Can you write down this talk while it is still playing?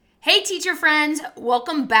Hey teacher friends,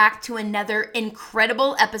 welcome back to another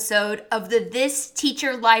incredible episode of the This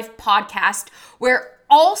Teacher Life podcast, where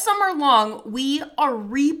all summer long we are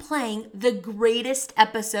replaying the greatest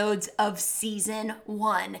episodes of season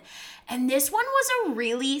 1. And this one was a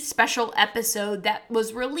really special episode that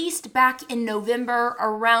was released back in November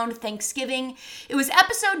around Thanksgiving. It was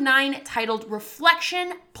episode 9 titled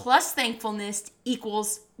Reflection plus Thankfulness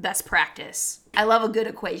equals Best Practice. I love a good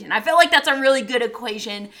equation. I feel like that's a really good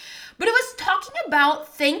equation. But it was talking about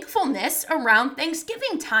thankfulness around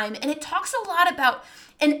Thanksgiving time. And it talks a lot about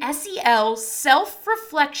an SEL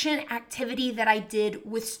self-reflection activity that I did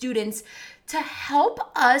with students to help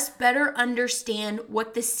us better understand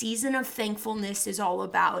what the season of thankfulness is all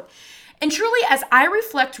about. And truly, as I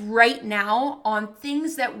reflect right now on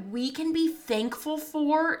things that we can be thankful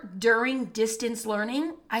for during distance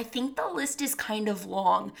learning, I think the list is kind of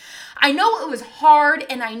long. I know it was hard,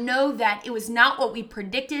 and I know that it was not what we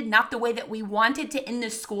predicted, not the way that we wanted to end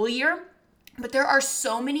the school year, but there are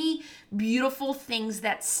so many beautiful things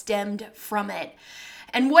that stemmed from it.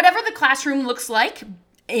 And whatever the classroom looks like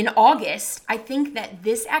in August, I think that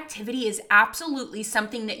this activity is absolutely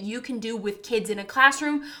something that you can do with kids in a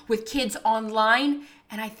classroom, with kids online,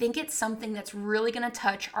 and I think it's something that's really going to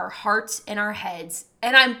touch our hearts and our heads.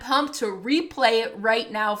 And I'm pumped to replay it right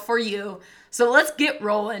now for you. So let's get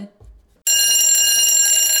rolling.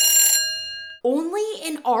 Only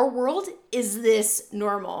in our world is this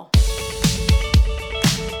normal.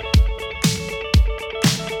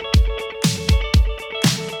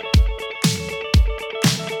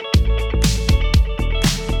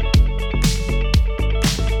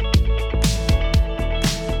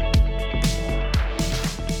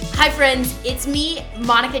 Hi friends, it's me,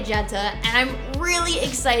 Monica Genta, and I'm really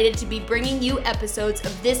excited to be bringing you episodes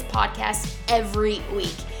of this podcast every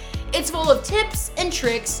week. It's full of tips and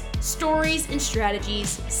tricks, stories and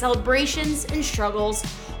strategies, celebrations and struggles,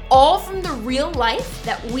 all from the real life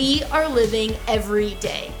that we are living every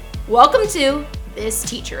day. Welcome to This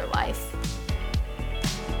Teacher Life.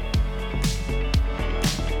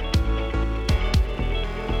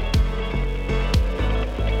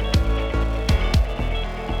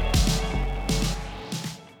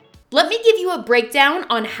 Let me give you a breakdown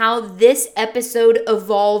on how this episode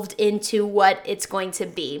evolved into what it's going to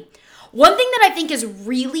be. One thing that I think is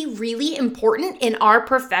really, really important in our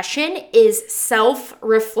profession is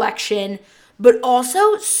self-reflection, but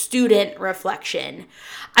also student reflection.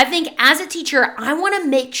 I think as a teacher, I want to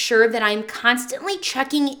make sure that I'm constantly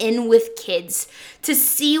checking in with kids to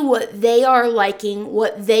see what they are liking,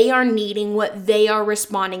 what they are needing, what they are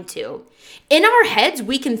responding to. In our heads,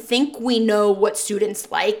 we can think we know what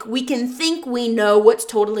students like. We can think we know what's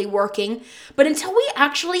totally working. But until we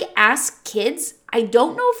actually ask kids, I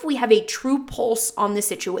don't know if we have a true pulse on the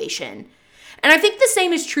situation. And I think the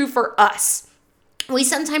same is true for us. We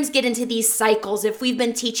sometimes get into these cycles. If we've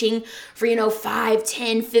been teaching for, 5,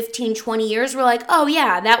 10, 15, 20 years, we're like, oh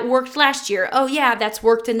yeah, that worked last year. Oh yeah, that's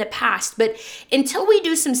worked in the past. But until we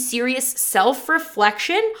do some serious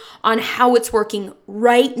self-reflection on how it's working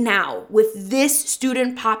right now with this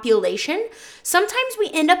student population, sometimes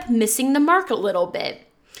we end up missing the mark a little bit.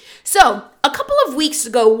 So a couple of weeks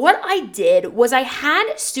ago, what I did was I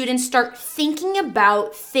had students start thinking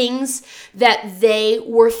about things that they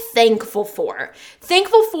were thankful for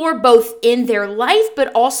both in their life,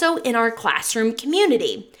 but also in our classroom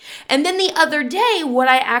community. And then the other day, what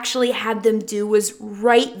I actually had them do was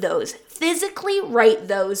physically write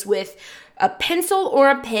those with a pencil or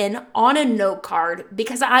a pen on a note card,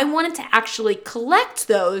 because I wanted to actually collect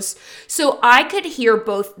those so I could hear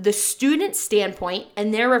both the student's standpoint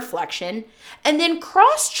and their reflection, and then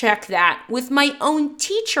cross-check that with my own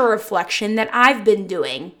teacher reflection that I've been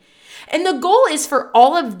doing. And the goal is for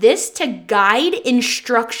all of this to guide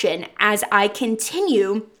instruction as I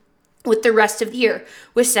continue with the rest of the year,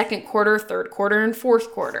 with second quarter, third quarter, and fourth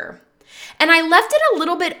quarter. And I left it a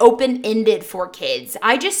little bit open-ended for kids.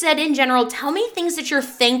 I just said, in general, tell me things that you're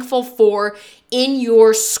thankful for in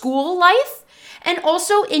your school life and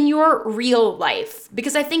also in your real life.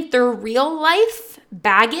 Because I think their real life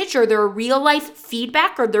baggage or their real life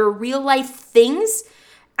feedback or their real life things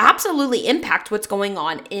absolutely impact what's going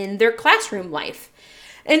on in their classroom life.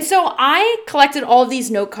 And so I collected all of these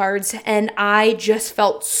note cards, and I just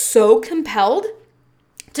felt so compelled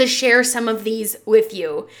to share some of these with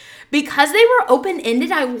you. Because they were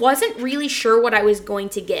open-ended, I wasn't really sure what I was going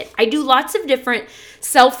to get. I do lots of different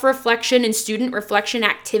self-reflection and student reflection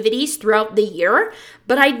activities throughout the year,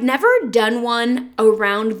 but I'd never done one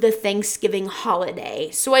around the Thanksgiving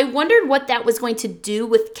holiday. So I wondered what that was going to do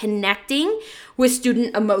with connecting with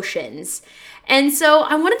student emotions. And so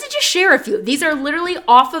I wanted to just share a few. These are literally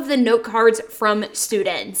off of the note cards from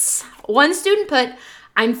students. One student put,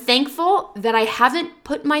 I'm thankful that I haven't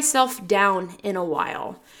put myself down in a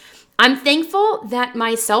while. I'm thankful that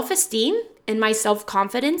my self-esteem and my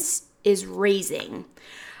self-confidence is raising.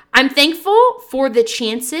 I'm thankful for the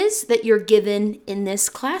chances that you're given in this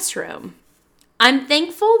classroom. I'm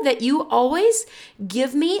thankful that you always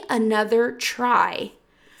give me another try.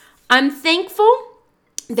 I'm thankful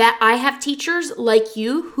that I have teachers like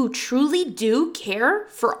you who truly do care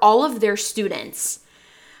for all of their students.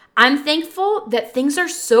 I'm thankful that things are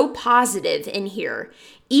so positive in here.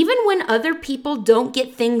 Even when other people don't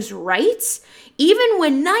get things right, even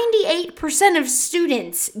when 98% of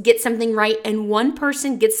students get something right and one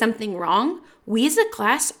person gets something wrong, we as a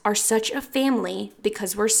class are such a family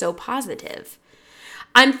because we're so positive.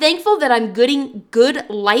 I'm thankful that I'm getting good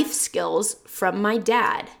life skills from my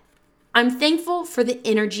dad. I'm thankful for the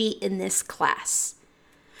energy in this class.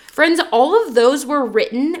 Friends, all of those were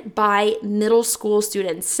written by middle school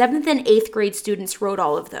students. 7th and 8th grade students wrote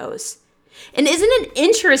all of those. And isn't it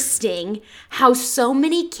interesting how so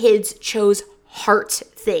many kids chose heart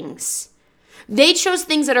things? They chose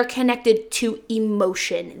things that are connected to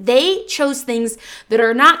emotion. They chose things that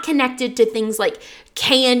are not connected to things like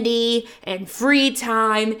candy and free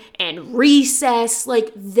time and recess.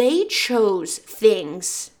 Like, they chose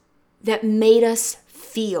things that made us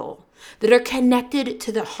feel, that are connected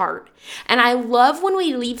to the heart. And I love when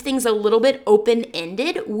we leave things a little bit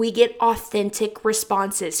open-ended, we get authentic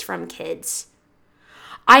responses from kids.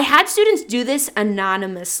 I had students do this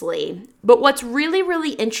anonymously, but what's really,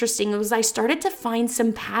 really interesting was I started to find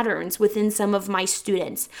some patterns within some of my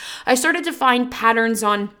students. I started to find patterns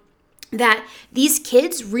on that these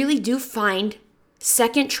kids really do find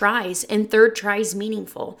second tries and third tries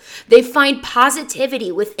meaningful. They find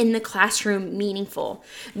positivity within the classroom meaningful.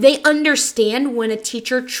 They understand when a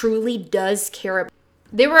teacher truly does care.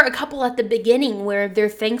 There were a couple at the beginning where they're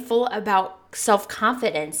thankful about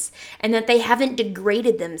self-confidence and that they haven't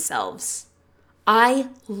degraded themselves. I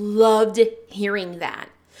loved hearing that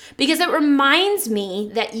because it reminds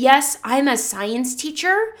me that yes, I'm a science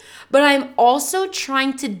teacher, but I'm also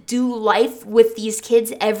trying to do life with these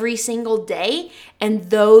kids every single day, and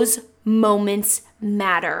those moments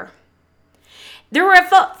matter. There were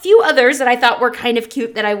a few others that I thought were kind of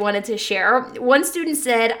cute that I wanted to share. One student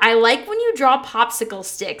said, I like when you draw popsicle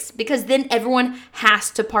sticks because then everyone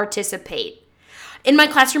has to participate. In my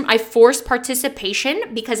classroom, I force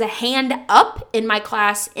participation because a hand up in my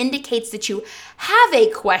class indicates that you have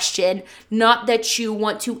a question, not that you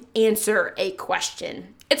want to answer a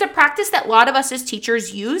question. It's a practice that a lot of us as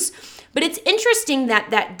teachers use, but it's interesting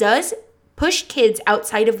that that does push kids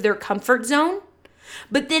outside of their comfort zone.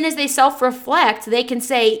 But then as they self-reflect, they can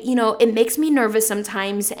say, it makes me nervous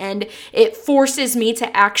sometimes and it forces me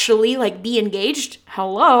to actually be engaged.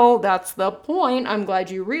 Hello, that's the point. I'm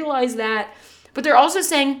glad you realize that. But they're also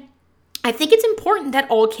saying, I think it's important that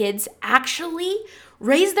all kids actually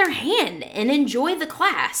raise their hand and enjoy the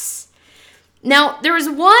class. Now, there was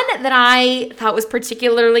one that I thought was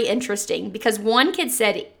particularly interesting because one kid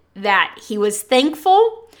said that he was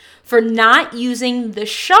thankful for not using the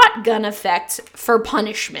shotgun effect for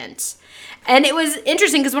punishment. And it was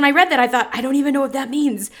interesting because when I read that, I thought, I don't even know what that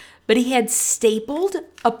means. But he had stapled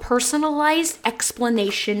a personalized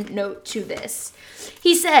explanation note to this.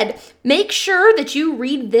 He said, make sure that you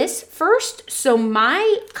read this first so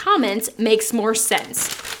my comments makes more sense.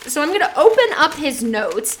 So I'm going to open up his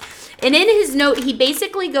notes. And in his note, he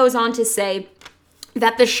basically goes on to say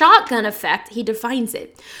that the shotgun effect, he defines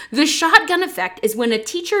it. The shotgun effect is when a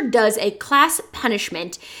teacher does a class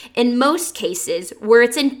punishment, in most cases, where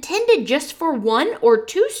it's intended just for one or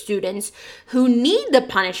two students who need the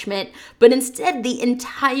punishment, but instead the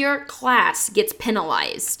entire class gets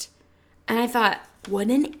penalized. And I thought, what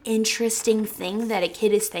an interesting thing that a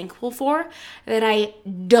kid is thankful for, that I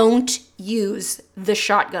don't use the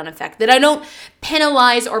shotgun effect, that I don't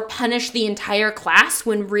penalize or punish the entire class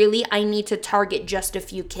when really I need to target just a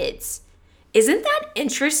few kids. Isn't that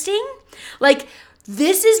interesting?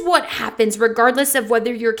 This is what happens regardless of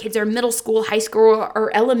whether your kids are middle school, high school,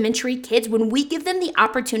 or elementary kids. When we give them the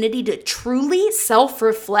opportunity to truly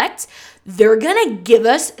self-reflect, they're gonna give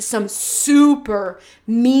us some super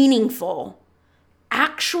meaningful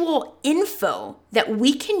actual info that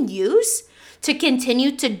we can use to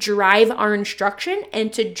continue to drive our instruction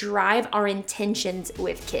and to drive our intentions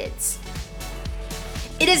with kids.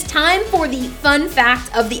 It is time for the fun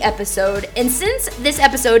fact of the episode. And since this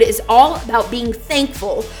episode is all about being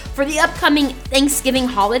thankful for the upcoming Thanksgiving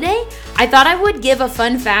holiday, I thought I would give a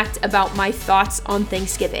fun fact about my thoughts on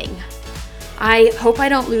Thanksgiving. I hope I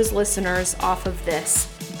don't lose listeners off of this,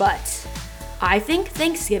 but I think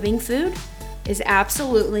Thanksgiving food is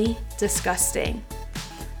absolutely disgusting.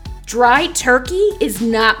 Dry turkey is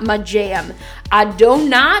not my jam. I do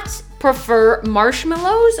not prefer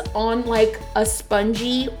marshmallows on like a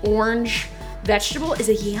spongy orange vegetable. Is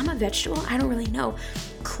a yam a vegetable? I don't really know.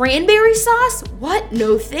 Cranberry sauce? What?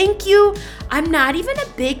 No, thank you. I'm not even a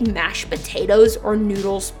big mashed potatoes or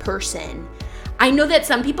noodles person. I know that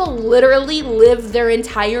some people literally live their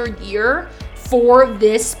entire year for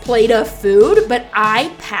this plate of food, but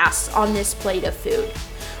I pass on this plate of food.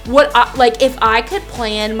 If I could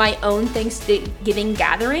plan my own Thanksgiving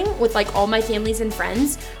gathering with like all my families and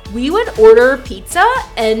friends, we would order pizza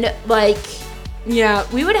and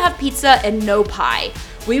we would have pizza and no pie.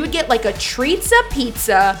 We would get like a Treatza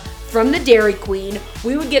pizza from the Dairy Queen.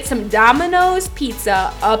 We would get some Domino's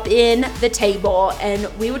pizza up in the table, and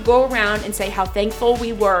we would go around and say how thankful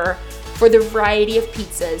we were for the variety of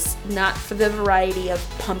pizzas, not for the variety of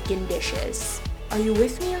pumpkin dishes. Are you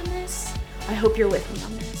with me on this? I hope you're with me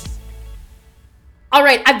on this. All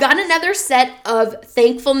right, I've got another set of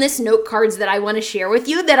thankfulness note cards that I want to share with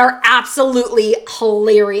you that are absolutely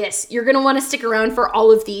hilarious. You're going to want to stick around for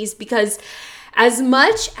all of these because as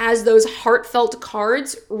much as those heartfelt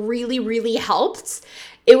cards really, really helped,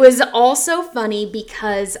 it was also funny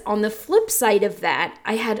because on the flip side of that,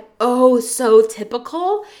 I had so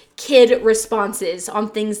typical kid responses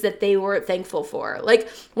on things that they were thankful for. Like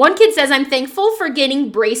one kid says, I'm thankful for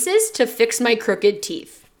getting braces to fix my crooked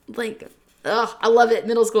teeth. Like, I love it,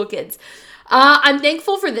 middle school kids. I'm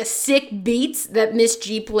thankful for the sick beats that Miss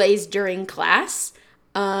G plays during class.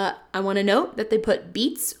 I want to note that they put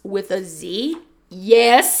beats with a Z.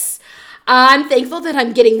 Yes. I'm thankful that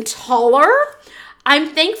I'm getting taller. I'm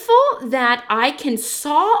thankful that I can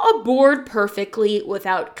saw a board perfectly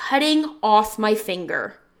without cutting off my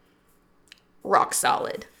finger. Rock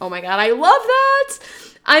solid. Oh my God, I love that.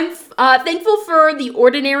 I'm thankful for the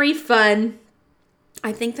ordinary fun.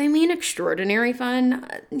 I think they mean extraordinary fun.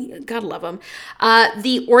 God love them.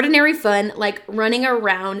 The ordinary fun, like running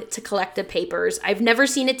around to collect the papers. I've never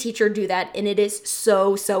seen a teacher do that, and it is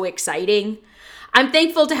so exciting. I'm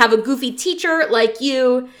thankful to have a goofy teacher like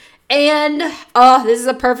you. And this is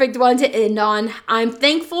a perfect one to end on. I'm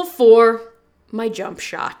thankful for my jump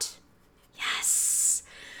shot. Yes.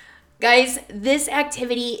 Guys, this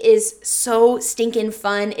activity is so stinking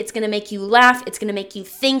fun. It's going to make you laugh. It's going to make you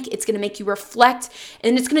think. It's going to make you reflect.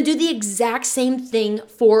 And it's going to do the exact same thing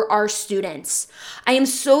for our students. I am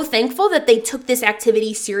so thankful that they took this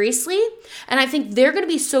activity seriously. And I think they're going to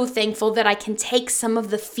be so thankful that I can take some of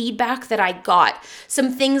the feedback that I got.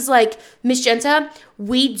 Some things like, Miss Genta,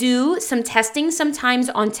 we do some testing sometimes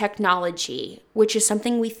on technology, which is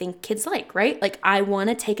something we think kids like, right? Like I want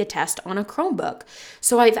to take a test on a Chromebook.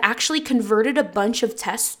 So I've actually converted a bunch of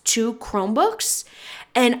tests to Chromebooks.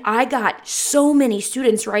 And I got so many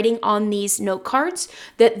students writing on these note cards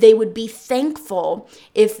that they would be thankful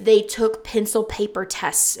if they took pencil paper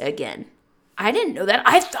tests again. I didn't know that.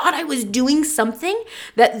 I thought I was doing something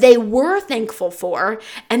that they were thankful for.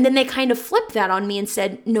 And then they kind of flipped that on me and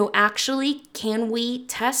said, no, actually, can we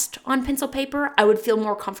test on pencil paper? I would feel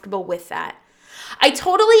more comfortable with that. I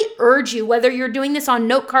totally urge you, whether you're doing this on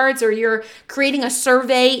note cards or you're creating a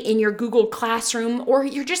survey in your Google Classroom or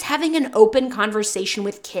you're just having an open conversation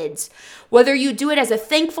with kids, whether you do it as a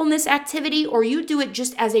thankfulness activity or you do it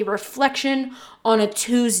just as a reflection on a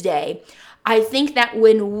Tuesday, I think that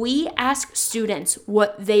when we ask students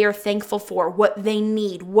what they are thankful for, what they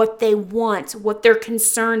need, what they want, what they're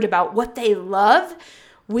concerned about, what they love,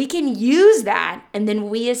 we can use that. And then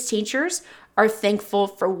we as teachers are thankful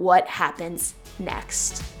for what happens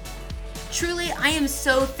next. Truly, I am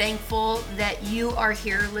so thankful that you are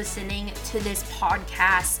here listening to this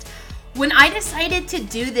podcast. When I decided to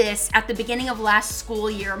do this at the beginning of last school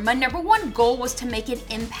year, my number one goal was to make an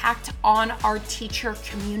impact on our teacher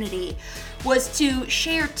community, was to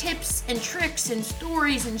share tips and tricks and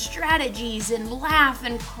stories and strategies and laugh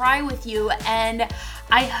and cry with you. And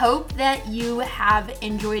I hope that you have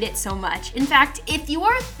enjoyed it so much. In fact, if you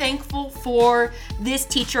are thankful for this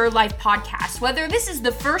Teacher Life podcast, whether this is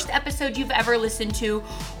the first episode you've ever listened to,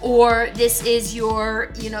 or this is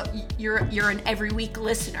you're an every week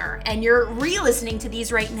listener and you're re-listening to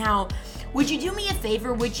these right now, would you do me a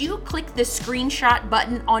favor? Would you click the screenshot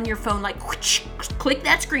button on your phone, like whoosh, click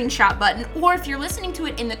that screenshot button, or if you're listening to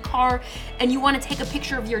it in the car and you want to take a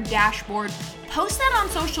picture of your dashboard, post that on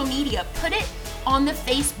social media, put it on the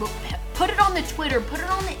Facebook, put it on the Twitter, put it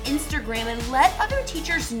on the Instagram, and let other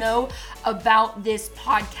teachers know about this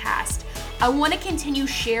podcast. I want to continue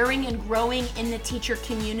sharing and growing in the teacher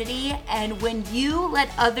community. And when you let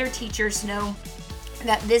other teachers know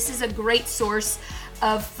that this is a great source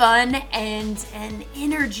of fun and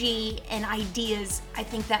energy and ideas, I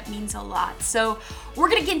think that means a lot. So we're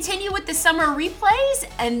going to continue with the summer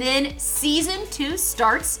replays, and then season 2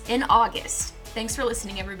 starts in August. Thanks for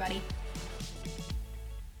listening, everybody.